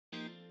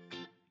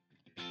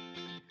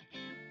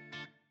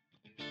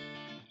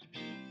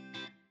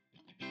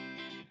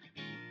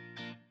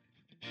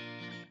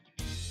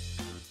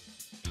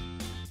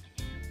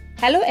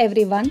Hello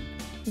everyone,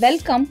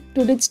 welcome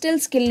to Digital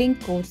Skilling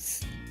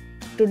course.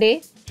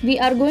 Today we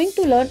are going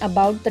to learn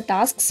about the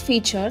tasks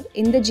feature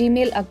in the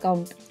Gmail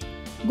account.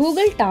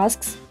 Google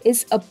Tasks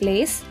is a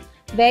place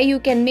where you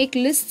can make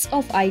lists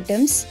of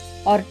items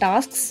or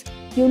tasks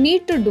you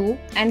need to do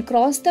and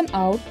cross them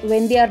out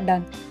when they are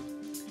done.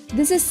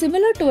 This is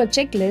similar to a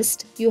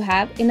checklist you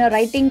have in a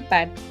writing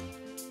pad.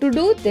 To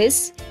do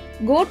this,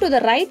 go to the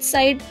right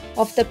side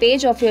of the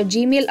page of your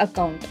Gmail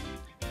account.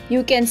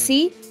 You can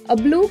see a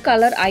blue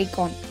color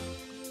icon.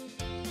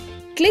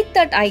 Click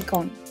that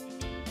icon.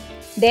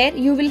 There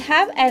you will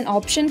have an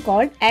option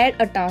called Add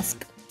a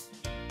Task.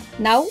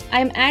 Now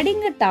I am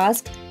adding a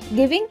task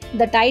giving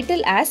the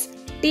title as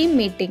Team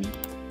Meeting.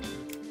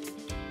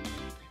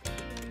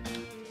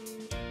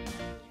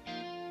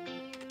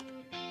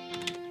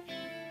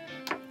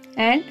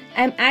 And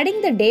I am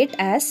adding the date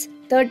as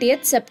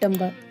 30th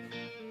September.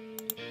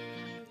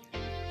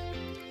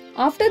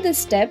 After this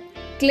step,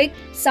 click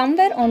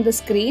somewhere on the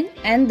screen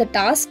and the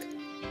task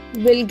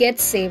will get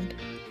saved.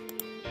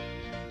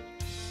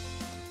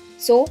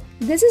 So,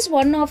 this is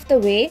one of the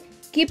way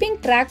keeping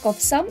track of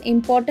some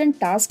important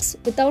tasks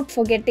without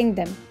forgetting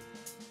them.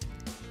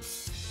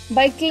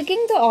 By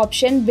clicking the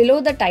option below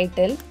the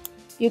title,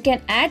 you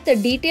can add the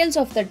details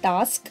of the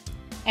task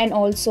and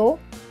also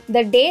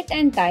the date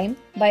and time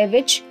by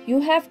which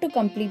you have to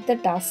complete the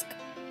task.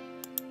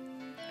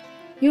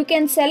 You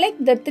can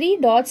select the three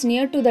dots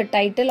near to the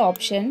title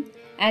option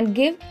and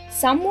give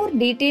some more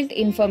detailed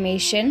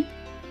information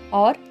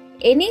or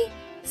any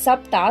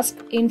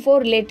subtask info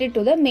related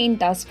to the main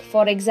task.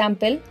 For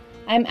example,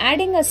 I am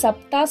adding a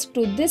subtask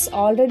to this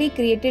already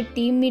created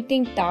team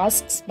meeting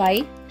tasks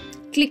by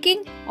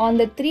clicking on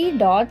the three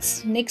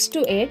dots next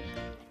to it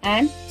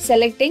and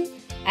selecting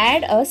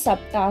Add a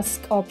Subtask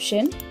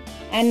option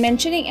and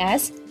mentioning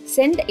as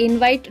Send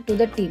Invite to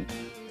the team.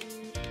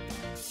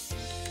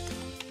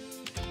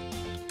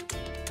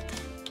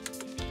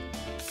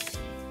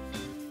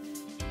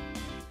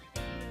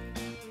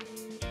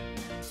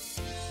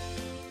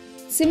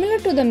 Similar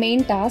to the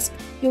main task,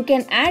 you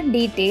can add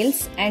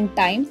details and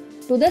time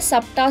to the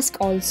subtask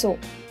also.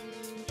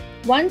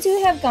 Once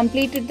you have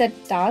completed the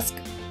task,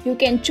 you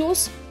can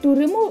choose to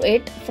remove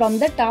it from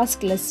the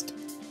task list.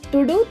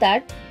 To do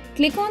that,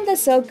 click on the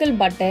circle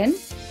button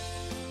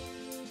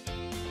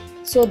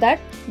so that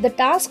the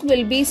task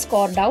will be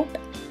scored out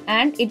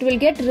and it will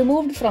get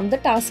removed from the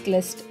task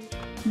list.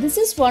 This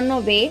is one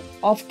way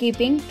of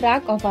keeping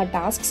track of our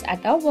tasks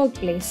at our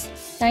workplace.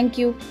 Thank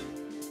you.